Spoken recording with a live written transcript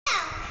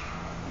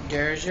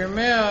There's your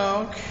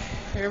milk.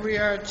 Here we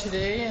are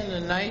today in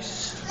the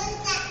nice,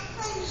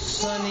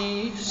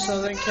 sunny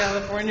Southern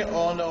California.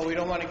 Oh no, we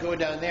don't want to go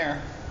down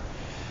there.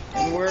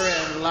 And we're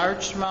in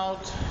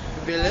Larchmont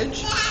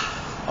Village.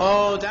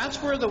 Oh,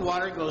 that's where the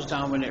water goes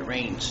down when it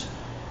rains.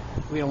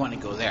 We don't want to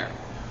go there.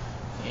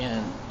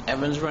 And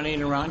Evan's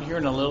running around here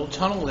in a little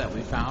tunnel that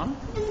we found.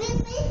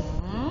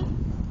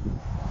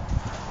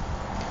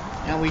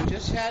 And we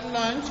just had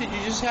lunch. Did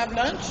you just have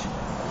lunch?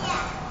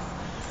 Yeah.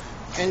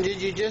 And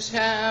did you just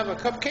have a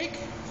cupcake?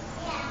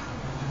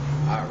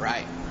 Yeah. All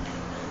right.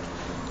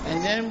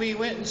 And then we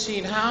went and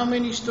seen how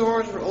many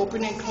stores were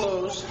open and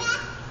closed.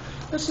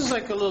 This is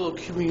like a little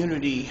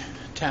community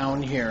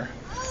town here.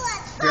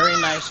 Very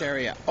nice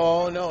area.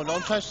 Oh no,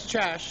 don't touch the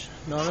trash.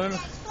 No, no, no.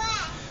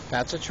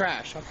 That's a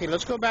trash. Okay,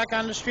 let's go back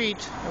on the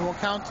street and we'll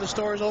count the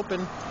stores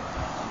open.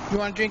 You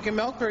want to drink your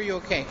milk or are you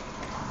okay?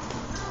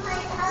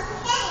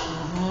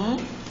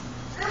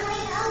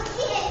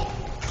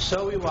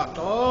 So we walked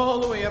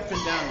all the way up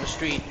and down the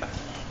street.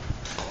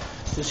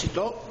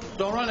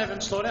 Don't run,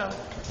 Evan. Slow down.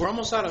 We're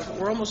almost out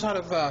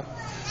of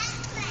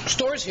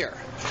stores here.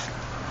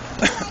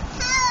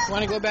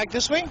 Want to go back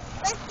this way?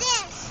 What's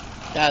this?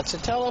 That's a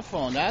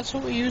telephone. That's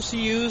what we used to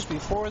use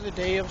before the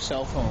day of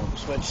cell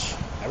phones, which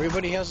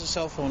everybody has a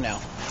cell phone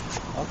now.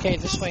 Okay,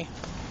 this way.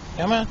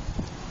 Come on.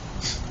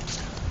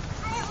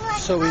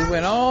 So we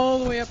went all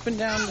the way up and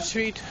down the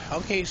street.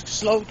 Okay,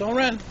 slow. Don't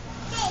run.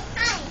 Hey,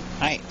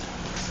 hi. Hi.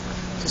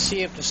 To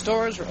see if the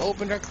stores were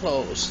open or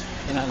closed.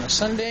 And on a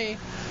Sunday,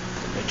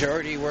 the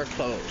majority were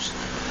closed.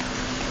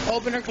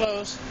 Open or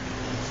closed?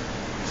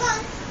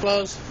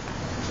 Closed.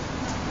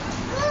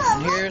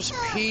 And here's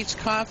Pete's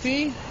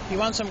coffee. You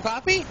want some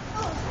coffee?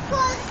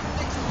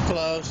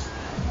 Closed.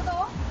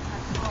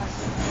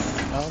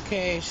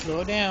 Okay,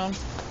 slow down.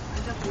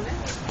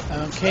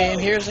 Okay, and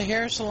here's the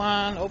hair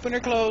salon. Open or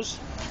closed?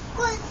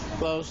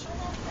 Closed.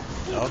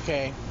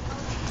 Okay.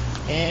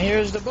 And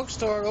here's the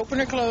bookstore.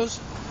 Open or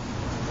closed?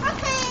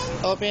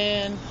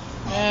 Open.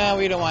 Yeah,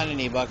 we don't want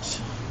any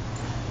books.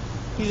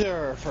 These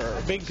are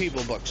for big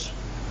people books.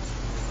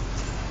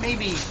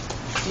 Maybe.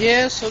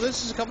 Yeah, so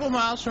this is a couple of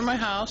miles from my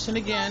house, and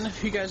again,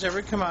 if you guys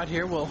ever come out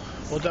here, we'll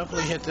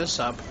definitely hit this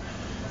up.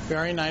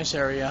 Very nice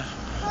area.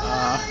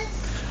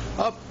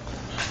 Up,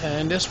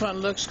 and this one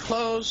looks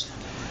closed,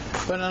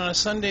 but on a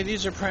Sunday,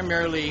 these are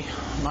primarily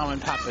mom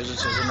and pop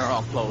businesses, and they're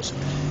all closed.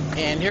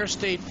 And here's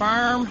State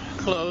Farm,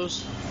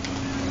 closed.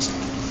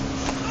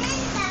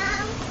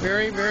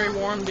 Very, very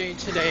warm day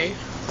today.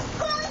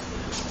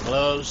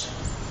 Closed.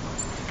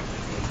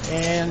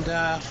 And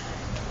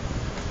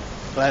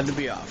glad to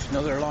be off.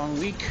 Another long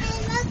week.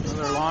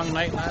 Another long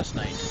night last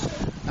night.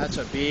 That's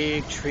a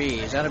big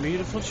tree. Is that a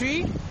beautiful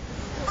tree?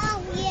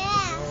 Oh, yeah.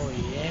 Oh,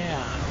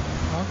 yeah.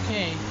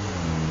 Okay.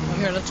 Well,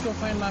 here, let's go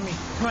find Mommy.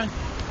 Come on.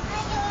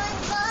 I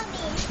don't want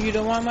mommy. You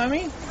don't want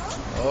Mommy?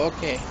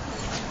 Okay.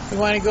 You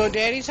want to go to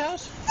Daddy's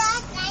house?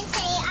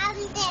 I'm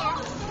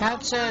there.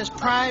 That says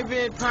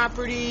private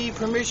property,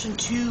 permission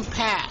to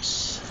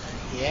pass.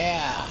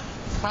 Yeah.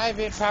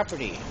 Private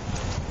property.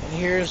 And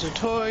here's a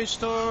toy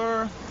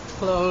store.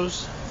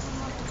 Closed.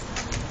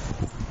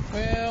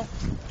 Well,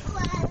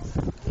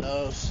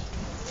 closed.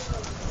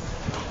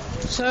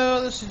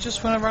 So this is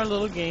just one of our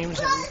little games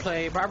that we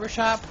play.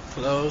 Barbershop,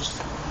 closed.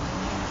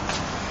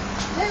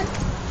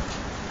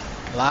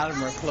 A lot of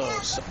them are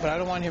closed, but I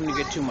don't want him to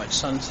get too much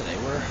sun today.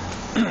 We're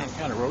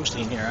kind of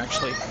roasting here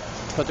actually,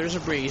 but there's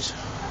a breeze.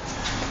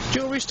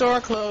 Jewelry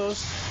store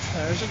closed.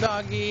 There's a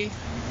doggy.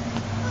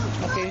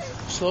 Okay,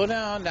 slow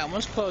down. That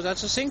one's closed.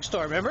 That's a sink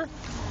store, remember?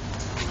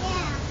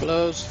 Yeah.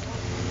 Closed.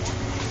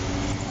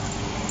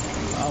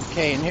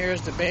 Okay, and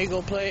here's the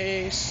bagel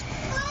place.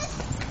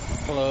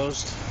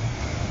 Closed.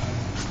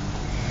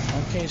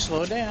 Okay,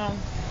 slow down.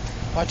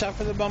 Watch out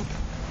for the bump.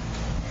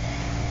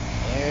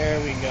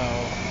 There we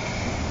go.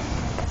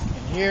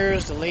 And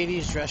here's the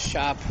ladies' dress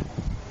shop.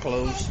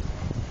 Closed.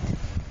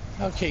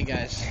 Okay,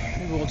 guys.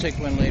 Maybe we'll take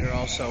one later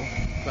also.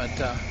 But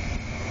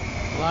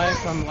live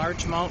from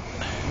Larchmont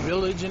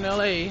Village in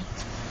LA.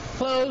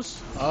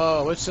 Closed.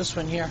 Oh, what's this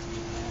one here?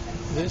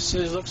 This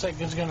looks like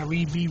it's gonna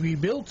be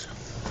rebuilt.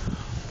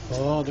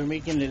 Oh, they're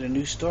making it a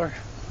new store.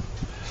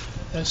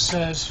 It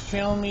says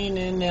filming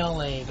in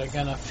LA. They're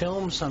gonna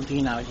film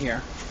something out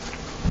here.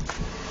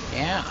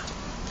 Yeah.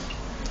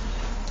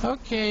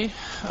 Okay.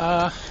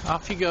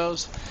 Off he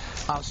goes.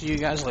 I'll see you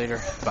guys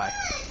later. Bye.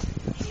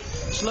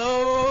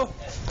 Slow.